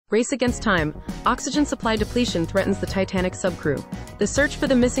Race against time, oxygen supply depletion threatens the Titanic subcrew. The search for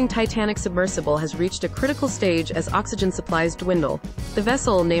the missing Titanic submersible has reached a critical stage as oxygen supplies dwindle. The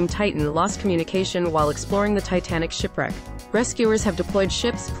vessel, named Titan, lost communication while exploring the Titanic shipwreck. Rescuers have deployed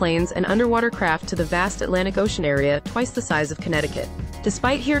ships, planes, and underwater craft to the vast Atlantic Ocean area, twice the size of Connecticut.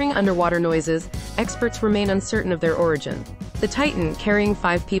 Despite hearing underwater noises, experts remain uncertain of their origin. The Titan, carrying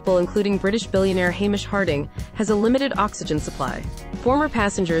 5 people including British billionaire Hamish Harding, has a limited oxygen supply. Former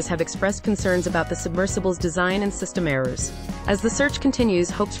passengers have expressed concerns about the submersible's design and system errors. As the search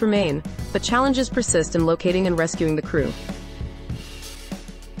continues, hopes remain, but challenges persist in locating and rescuing the crew.